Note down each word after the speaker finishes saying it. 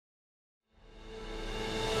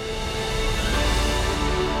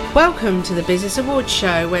Welcome to the Business Awards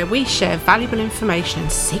Show, where we share valuable information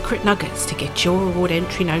and secret nuggets to get your award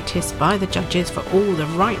entry noticed by the judges for all the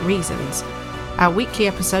right reasons. Our weekly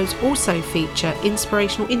episodes also feature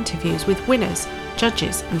inspirational interviews with winners,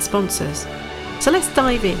 judges and sponsors. So let's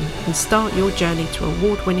dive in and start your journey to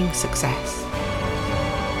award-winning success.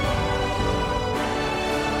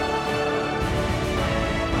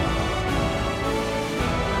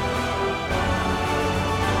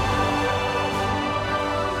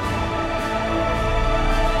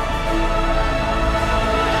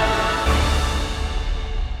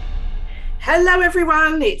 Hello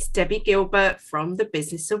everyone, it's Debbie Gilbert from the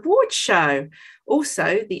Business Awards Show,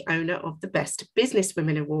 also the owner of the Best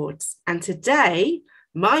Businesswomen Awards. And today,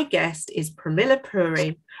 my guest is Premila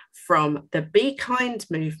Puri from the Be Kind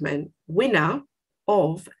movement, winner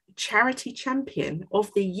of Charity Champion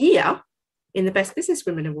of the Year in the Best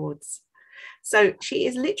Businesswomen Awards. So she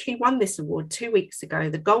has literally won this award 2 weeks ago,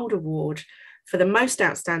 the Gold Award for the most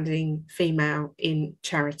outstanding female in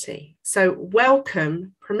charity. So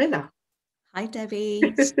welcome, Premila. Hi,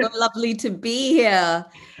 Debbie. So lovely to be here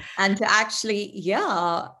and to actually,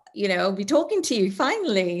 be talking to you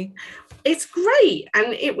finally. It's great. And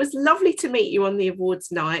it was lovely to meet you on the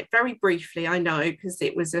awards night, very briefly, I know, because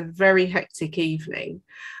it was a very hectic evening.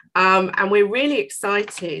 And we're really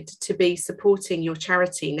excited to be supporting your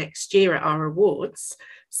charity next year at our awards.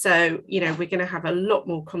 So, we're going to have a lot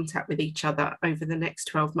more contact with each other over the next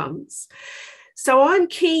 12 months. So I'm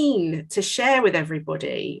keen to share with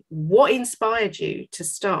everybody what inspired you to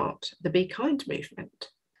start the Be Kind movement.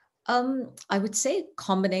 I would say a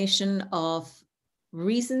combination of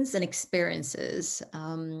reasons and experiences.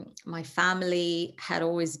 My family had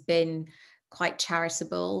always been quite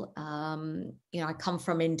charitable. I come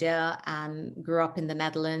from India and grew up in the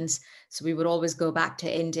Netherlands. So we would always go back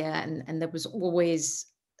to India and there was always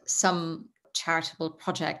some charitable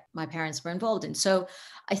project my parents were involved in. So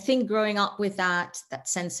I think growing up with that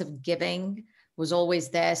sense of giving was always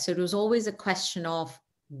there. So it was always a question of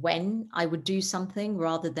when I would do something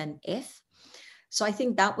rather than if. So I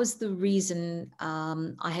think that was the reason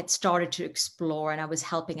I had started to explore, and I was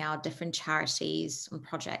helping out different charities and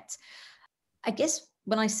projects. I guess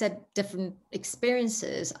when I said different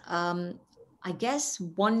experiences, I guess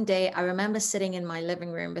one day I remember sitting in my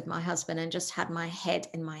living room with my husband and just had my head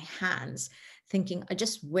in my hands thinking, I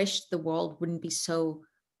just wish the world wouldn't be so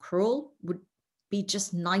cruel, would be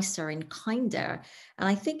just nicer and kinder. And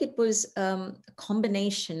I think it was a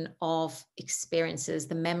combination of experiences,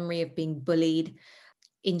 the memory of being bullied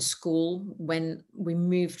in school when we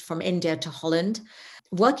moved from India to Holland,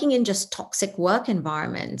 working in just toxic work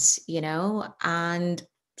environments, and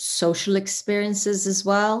social experiences as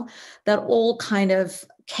well, that all kind of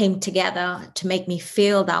came together to make me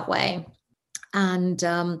feel that way. And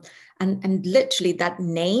literally that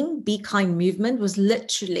name, Be Kind Movement, was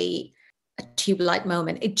literally a tube light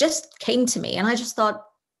moment. It just came to me and I just thought,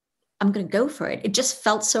 I'm going to go for it. It just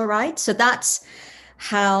felt so right. So that's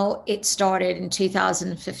how it started in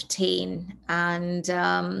 2015. And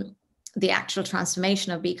the actual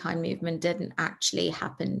transformation of Be Kind Movement didn't actually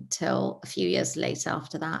happen till a few years later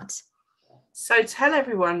after that. So tell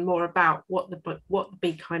everyone more about what the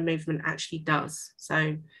Be Kind Movement actually does.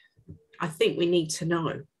 So I think we need to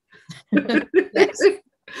know. Yes.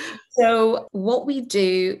 So what we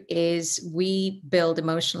do is we build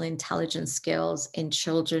emotional intelligence skills in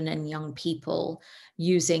children and young people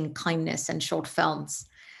using kindness and short films.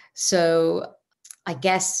 So I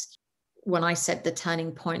guess when I said the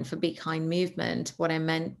turning point for Be Kind Movement, what I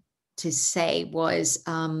meant to say was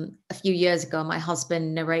a few years ago, my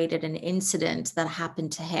husband narrated an incident that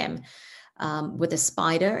happened to him with a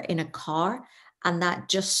spider in a car. And that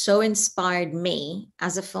just so inspired me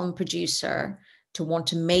as a film producer to want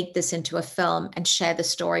to make this into a film and share the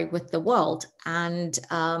story with the world. And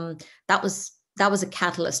that was a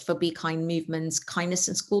catalyst for Be Kind Movement's Kindness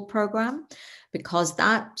in School program, because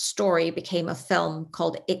that story became a film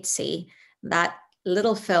called Itsy. That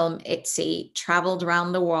little film, Itsy, traveled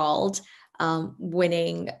around the world,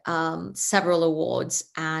 winning several awards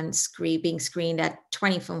and being screened at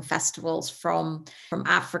 20 film festivals from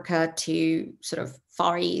Africa to sort of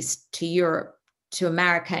Far East to Europe to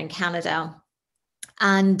America and Canada.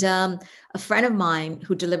 And a friend of mine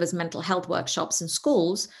who delivers mental health workshops in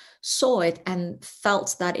schools saw it and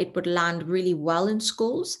felt that it would land really well in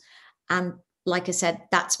schools. And like I said,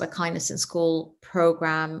 that's where Kindness in School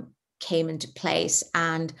program came into place.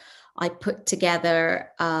 And I put together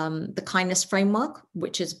the kindness framework,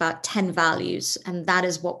 which is about 10 values. And that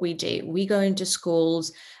is what we do. We go into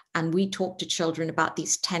schools And we talk to children about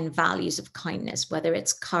these 10 values of kindness, whether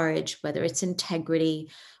it's courage, whether it's integrity,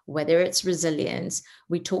 whether it's resilience.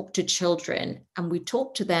 We talk to children, and we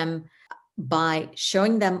talk to them by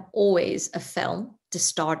showing them always a film to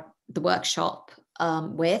start the workshop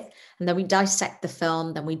with. And then we dissect the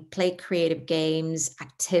film, then we play creative games,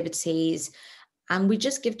 activities, and we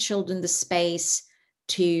just give children the space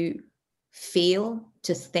to feel,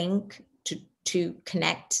 to think, to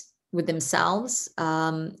connect with themselves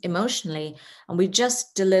emotionally. And we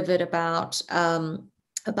just delivered about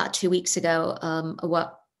 2 weeks ago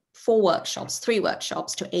three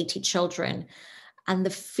workshops to 80 children. And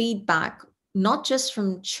the feedback, not just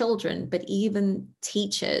from children, but even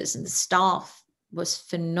teachers and the staff, was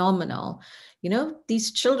phenomenal.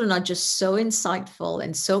 These children are just so insightful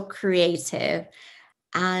and so creative.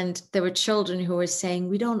 And there were children who were saying,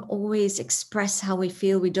 we don't always express how we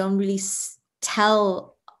feel. We don't really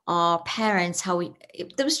tell our parents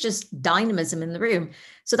there was just dynamism in the room.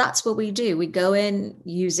 So that's what we do. We go in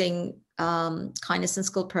using Kindness in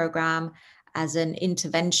School program as an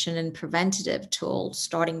intervention and preventative tool,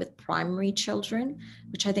 starting with primary children,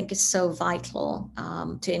 which I think is so vital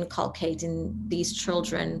to inculcate in these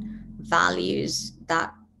children values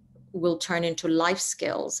that will turn into life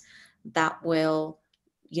skills that will,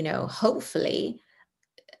 hopefully,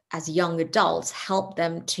 as young adults, help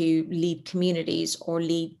them to lead communities or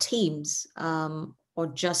lead teams, or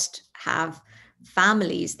just have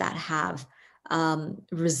families that have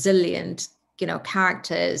resilient,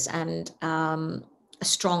 characters and a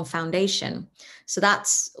strong foundation. So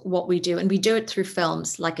that's what we do. And we do it through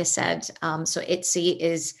films, like I said. So ITZY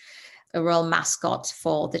is a real mascot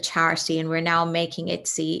for the charity, and we're now making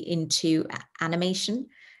ITZY into animation.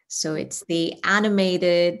 So it's the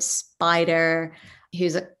animated spider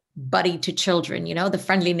who's a buddy to children, the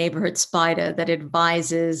friendly neighborhood spider that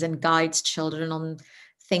advises and guides children on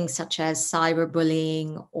things such as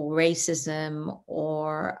cyberbullying or racism,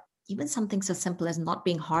 or even something so simple as not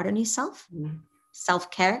being hard on yourself,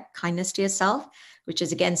 self-care, kindness to yourself, which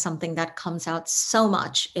is, again, something that comes out so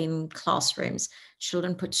much in classrooms.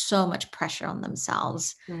 Children put so much pressure on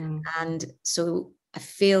themselves. And so I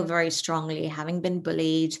feel very strongly, having been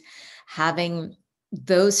bullied, having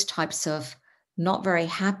those types of not very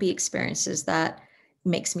happy experiences, that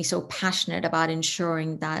makes me so passionate about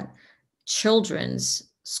ensuring that children's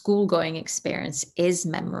school-going experience is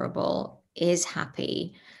memorable, is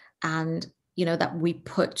happy, and that we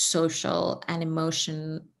put social and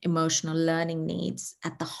emotional learning needs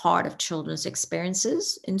at the heart of children's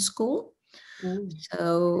experiences in school.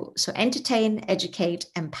 So entertain, educate,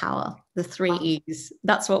 empower, the 3 E's.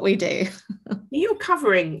 That's what we do. You're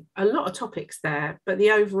covering a lot of topics there, but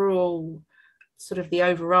the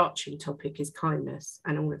overarching topic is kindness,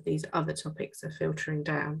 and all of these other topics are filtering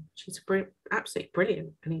down, which is absolutely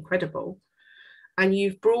brilliant and incredible. And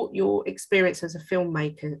you've brought your experience as a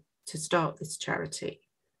filmmaker to start this charity,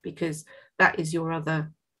 because that is your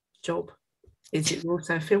other job. Is it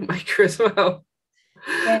also a filmmaker as well?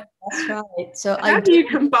 Yeah, that's right. So how do you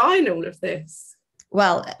combine all of this?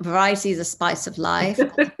 Well, variety is a spice of life.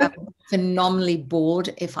 I'm phenomenally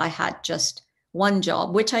bored if I had just one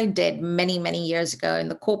job, which I did many, many years ago in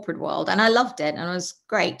the corporate world, and I loved it and it was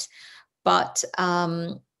great. But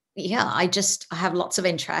I have lots of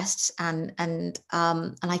interests, and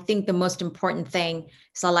I think the most important thing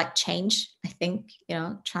is I like change. I think,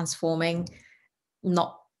 transforming,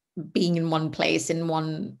 not being in one place, in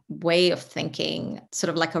one way of thinking, sort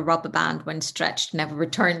of like a rubber band, when stretched, never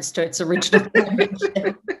returns to its original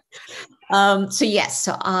dimension.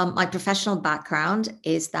 So my professional background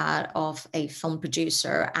is that of a film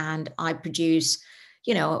producer, and I produce,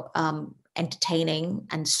 entertaining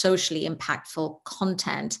and socially impactful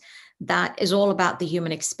content that is all about the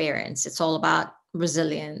human experience. It's all about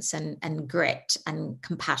resilience and grit and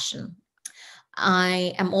compassion.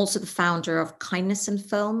 I am also the founder of Kindness in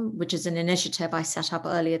Film, which is an initiative I set up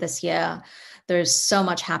earlier this year. There's so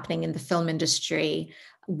much happening in the film industry,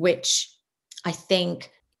 which I think,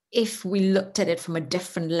 if we looked at it from a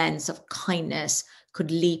different lens of kindness, could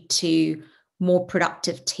lead to more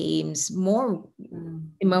productive teams, more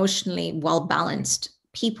emotionally well-balanced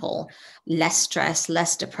people, less stress,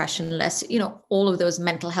 less depression, less, all of those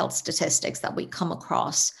mental health statistics that we come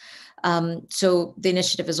across. So the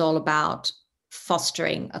initiative is all about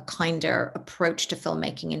fostering a kinder approach to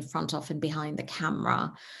filmmaking in front of and behind the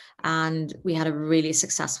camera. And we had a really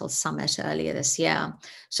successful summit earlier this year.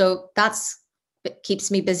 So it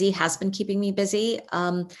keeps me busy, has been keeping me busy.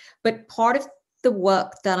 But part of the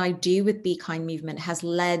work that I do with Be Kind Movement has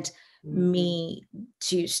led me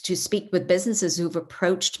to speak with businesses who've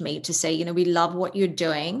approached me to say, we love what you're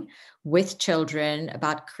doing. with children,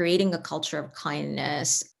 about creating a culture of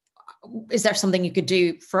kindness. Is there something you could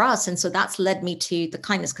do for us? And so that's led me to the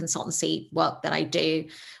kindness consultancy work that I do,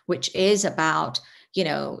 which is about,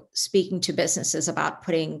 speaking to businesses about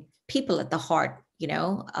putting people at the heart,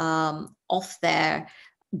 of their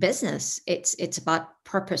business. It's about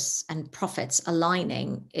purpose and profits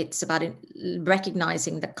aligning. It's about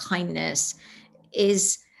recognizing that kindness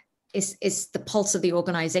is the pulse of the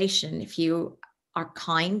organization. If you are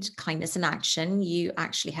kindness in action, you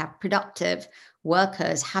actually have productive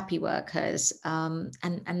workers, happy workers,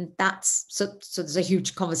 and that's so there's a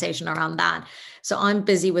huge conversation around that. So I'm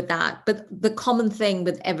busy with that. But the common thing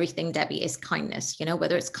with everything, Debbie, is kindness.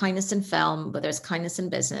 Whether it's kindness in film, whether it's kindness in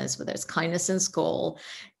business, whether it's kindness in school,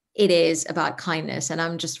 it is about kindness. And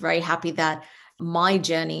I'm just very happy that my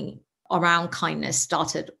journey around kindness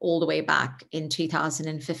started all the way back in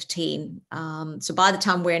 2015. So by the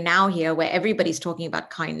time we're now here, where everybody's talking about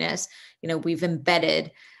kindness, we've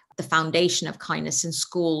embedded the foundation of kindness in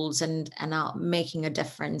schools and are making a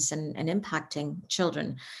difference and impacting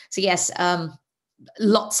children. So yes,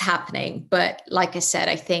 lots happening. But like I said,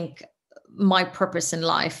 I think my purpose in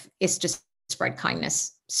life is to spread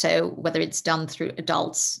kindness. So whether it's done through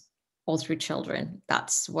adults or through children,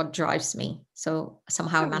 that's what drives me. So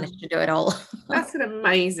somehow I managed to do it all. That's an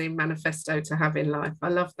amazing manifesto to have in life. I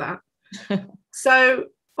love that. So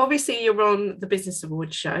obviously you're on the Business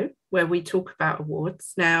Awards show where we talk about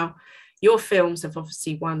awards. Now, your films have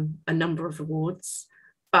obviously won a number of awards,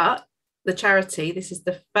 but the charity, this is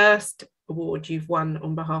the first award you've won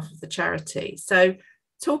on behalf of the charity. So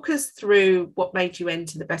talk us through what made you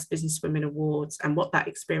enter the Best Businesswomen Awards and what that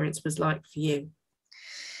experience was like for you.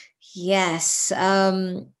 Yes,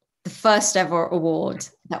 the first ever award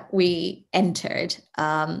that we entered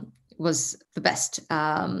was the Best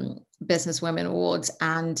Businesswomen Awards,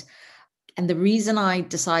 and the reason I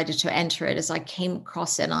decided to enter it is I came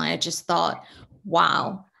across it and I just thought,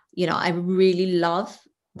 wow, I really love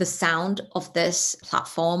the sound of this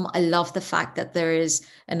platform. I love the fact that there is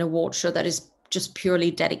an award show that is just purely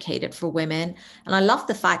dedicated for women, and I love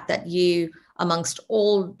the fact that you, amongst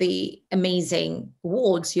all the amazing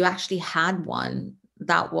awards, you actually had one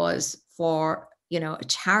that was for, a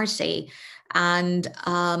charity. And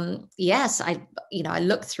yes, I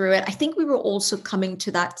looked through it. I think we were also coming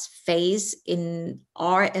to that phase in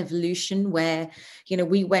our evolution where,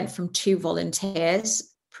 we went from 2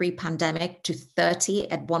 volunteers pre-pandemic to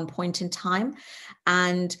 30 at one point in time.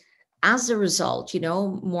 And as a result,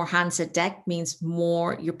 more hands at deck means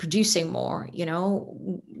more, you're producing more,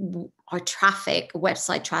 our traffic,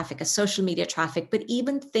 website traffic, our social media traffic, but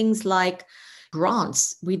even things like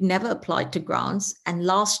grants. We'd never applied to grants. And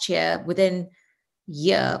last year, within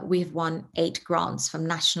year, we've won 8 grants, from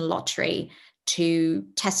National Lottery to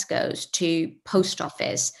Tesco's to Post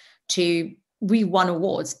Office we won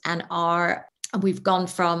awards, and we've gone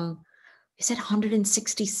from, is it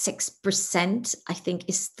 166%, I think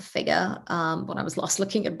is the figure, when I was last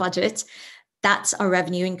looking at budget. That's our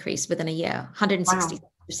revenue increase within a year, 160%.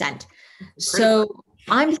 Wow. So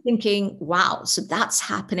I'm thinking, wow, so that's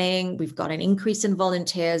happening. We've got an increase in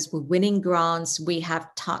volunteers. We're winning grants. We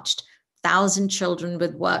have touched 1,000 children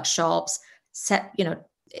with workshops,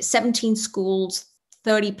 17 schools,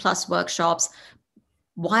 30 plus workshops.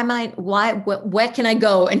 Where can I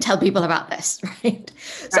go and tell people about this, right?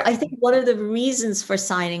 So I think one of the reasons for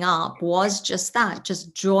signing up was just that,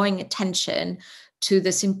 just drawing attention to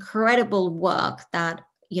this incredible work that,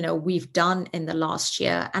 we've done in the last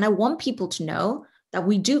year. And I want people to know that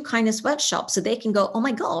we do kindness workshops so they can go, oh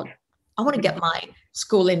my God, I want to get my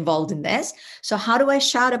school involved in this. So how do I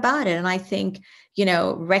shout about it? And I think,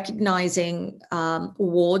 recognizing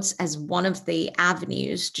awards as one of the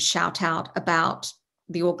avenues to shout out about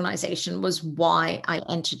the organization was why I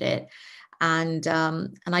entered it. And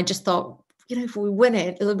I just thought, if we win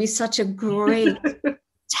it, it'll be such a great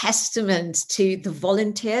testament to the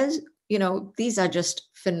volunteers. These are just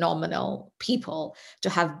phenomenal people to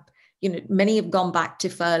have. Many have gone back to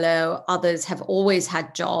furlough. Others have always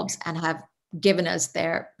had jobs and have given us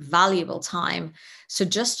their valuable time. So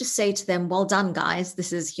just to say to them, well done, guys,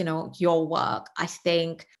 this is, your work, I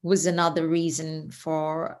think was another reason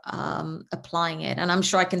for applying it. And I'm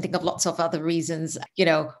sure I can think of lots of other reasons,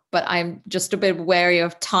 but I'm just a bit wary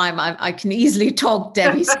of time. I can easily talk,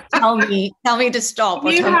 Debbie. So tell me to stop.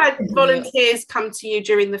 You had volunteers come to you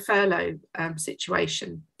during the furlough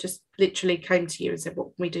situation, just literally came to you and said, what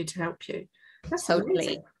can we do to help you? That's totally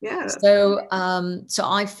amazing. Yeah. So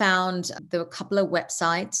I found there were a couple of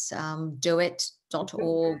websites,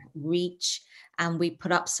 doit.org, Reach, and we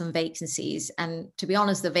put up some vacancies. And to be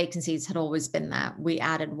honest, the vacancies had always been there. We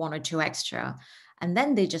added 1 or 2 extra. And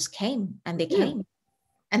then they just came and they Yeah. came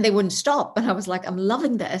and they wouldn't stop. And I was like, I'm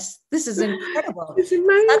loving this. This is incredible. It's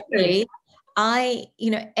amazing. Suddenly,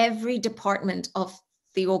 every department of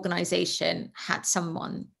the organization had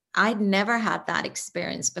someone. I'd never had that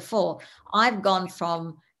experience before. I've gone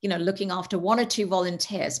from, looking after one or two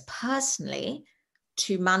volunteers personally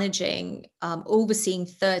to managing, overseeing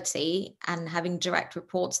 30 and having direct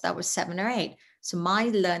reports that were 7 or 8. So my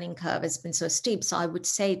learning curve has been so steep. So I would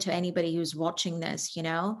say to anybody who's watching this,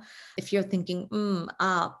 if you're thinking,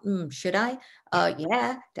 should I?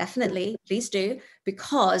 Yeah, definitely. Please do.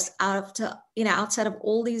 Because outside of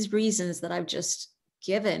all these reasons that I've just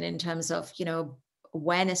given in terms of,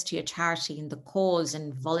 awareness to your charity and the cause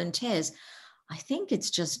and volunteers, I think it's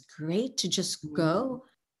just great to just go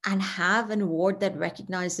and have an award that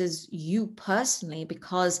recognizes you personally,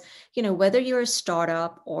 because, whether you're a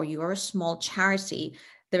startup or you're a small charity,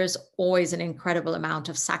 there is always an incredible amount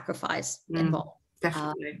of sacrifice involved.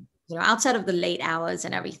 Definitely. Outside of the late hours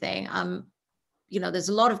and everything, there's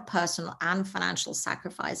a lot of personal and financial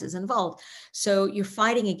sacrifices involved. So you're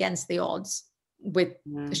fighting against the odds with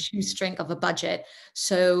a shoestring of a budget.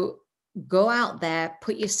 So go out there,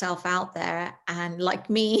 put yourself out there. And like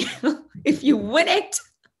me, if you win it,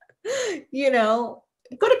 you've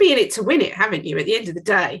got to be in it to win it, haven't you, at the end of the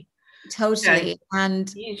day? Totally.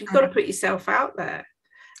 And you've got to put yourself out there.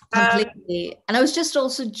 Completely. And I was just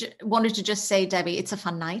also wanted to just say, Debbie, it's a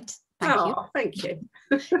fun night. Thank you. Thank you.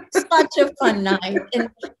 Such a fun night. And,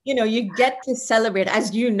 you get to celebrate,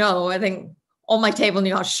 as you know, I think on my table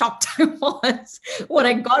knew how shocked I was when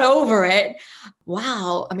I got over it.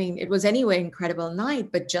 Wow. I mean, it was anyway incredible night,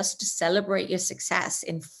 but just to celebrate your success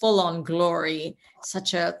in full on glory,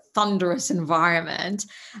 such a thunderous environment,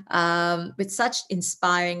 with such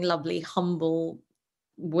inspiring, lovely, humble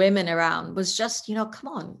women around was just, come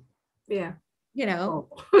on. Yeah. Go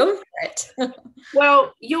for it.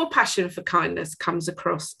 Well, your passion for kindness comes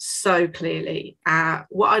across so clearly.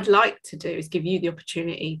 What I'd like to do is give you the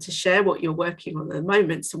opportunity to share what you're working on at the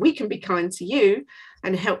moment, so we can be kind to you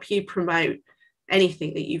and help you promote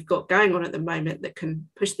anything that you've got going on at the moment that can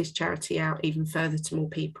push this charity out even further to more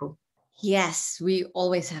people. Yes, we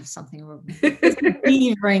always have something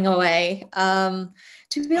beavering away.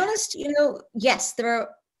 To be honest, yes, there are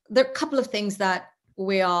a couple of things that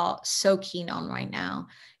we are so keen on right now.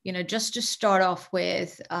 Just to start off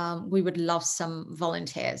with, we would love some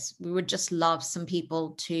volunteers. We would just love some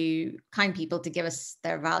kind people to give us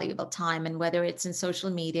their valuable time, and whether it's in social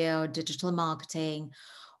media or digital marketing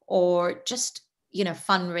or just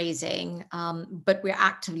fundraising, but we're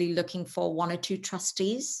actively looking for 1 or 2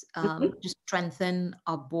 trustees to strengthen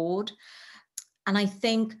our board. And I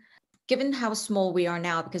think, given how small we are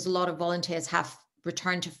now, because a lot of volunteers have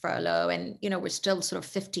returned to furlough, and we're still sort of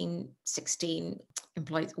 15, 16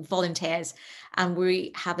 employees, volunteers, and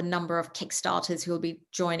we have a number of Kickstarters who will be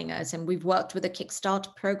joining us. And we've worked with a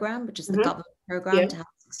Kickstart program, which is the government program to help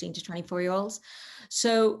 16 to 24-year-olds.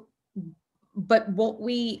 So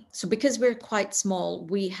because we're quite small,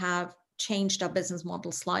 we have changed our business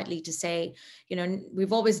model slightly to say,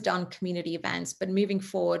 we've always done community events, but moving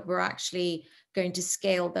forward, we're actually going to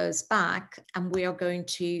scale those back, and we are going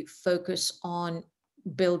to focus on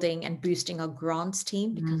building and boosting our grants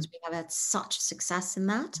team, because we have had such success in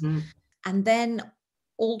that. And then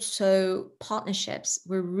also partnerships.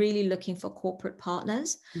 We're really looking for corporate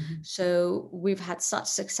partners. So we've had such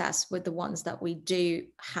success with the ones that we do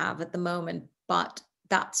have at the moment, but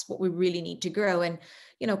that's what we really need to grow. And,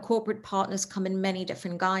 corporate partners come in many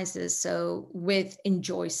different guises. So with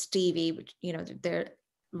Enjoy Stevie, which, they're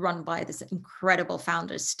run by this incredible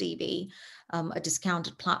founder, Stevie, a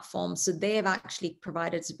discounted platform. So they have actually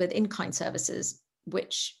provided us with in-kind services,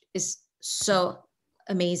 which is so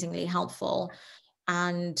amazingly helpful.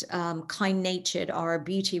 And Kind Natured are a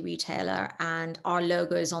beauty retailer, and our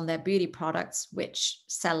logo is on their beauty products, which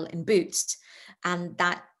sell in Boots. And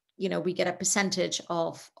that, we get a percentage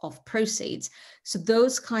of proceeds. So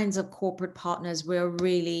those kinds of corporate partners we're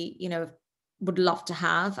really, would love to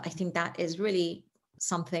have. I think that is really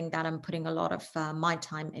something that I'm putting a lot of my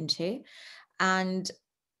time into. And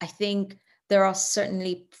I think there are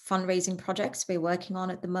certainly fundraising projects we're working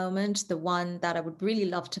on at the moment. The one that I would really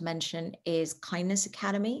love to mention is Kindness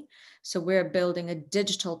Academy. So we're building a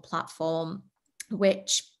digital platform,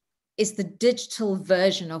 which is the digital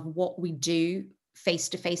version of what we do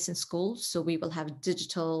face-to-face in schools. So we will have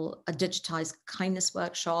digitized kindness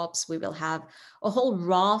workshops. We will have a whole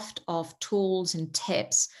raft of tools and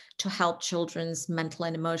tips to help children's mental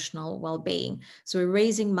and emotional well-being. So we're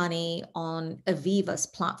raising money on Aviva's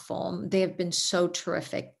platform. They have been so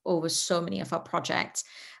terrific over so many of our projects,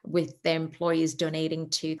 with their employees donating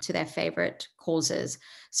to their favorite causes.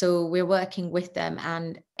 So we're working with them,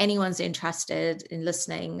 and anyone's interested in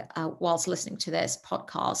listening whilst listening to this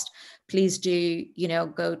podcast, please do,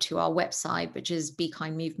 go to our website, which is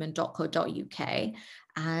bekindmovement.co.uk,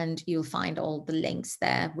 and you'll find all the links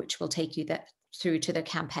there, which will take you through to the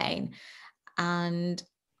campaign. And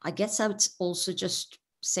I guess I would also just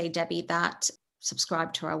say, Debbie, that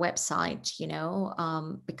subscribe to our website,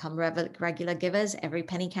 become regular givers, every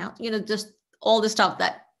penny counts, just all the stuff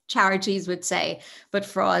that charities would say. But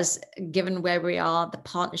for us, given where we are, the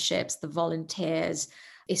partnerships, the volunteers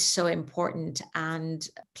is so important. And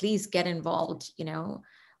please get involved.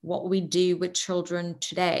 What we do with children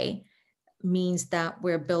today means that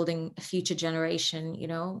we're building a future generation,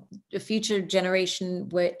 a future generation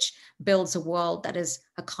which builds a world that is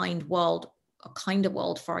a kinder world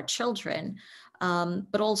for our children.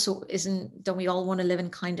 But also don't we all want to live in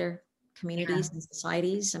kinder communities and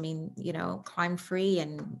societies? I mean, crime-free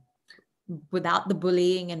and without the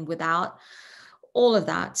bullying and without all of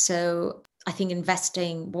that. So I think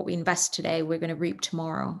what we invest today, we're going to reap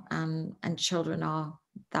tomorrow. And children are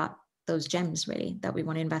those gems really that we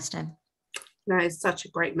want to invest in. That is such a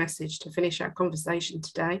great message to finish our conversation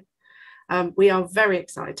today. We are very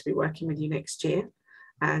excited to be working with you next year,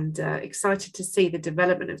 and excited to see the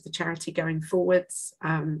development of the charity going forwards.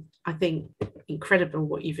 I think incredible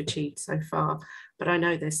what you've achieved so far, but I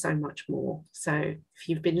know there's so much more. So if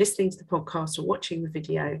you've been listening to the podcast or watching the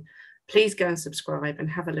video, please go and subscribe and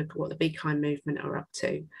have a look at what the Be Kind movement are up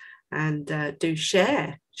to. And do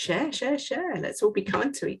share. Let's all be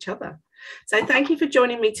kind to each other. So thank you for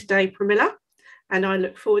joining me today, Premila. And I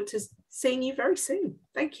look forward to seeing you very soon.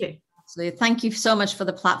 Thank you. Absolutely. Thank you so much for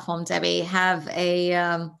the platform, Debbie. Have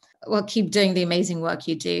keep doing the amazing work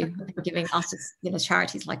you do, giving us,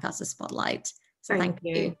 charities like us a spotlight. So thank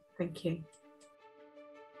you. Thank you.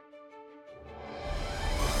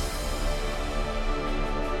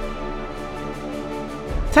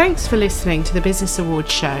 Thanks for listening to the Business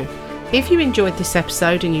Awards Show. If you enjoyed this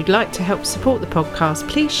episode and you'd like to help support the podcast,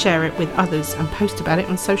 please share it with others and post about it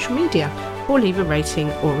on social media, or leave a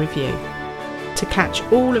rating or review. To catch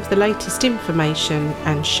all of the latest information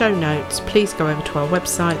and show notes, please go over to our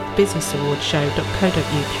website,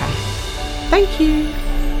 businessawardshow.co.uk. Thank you.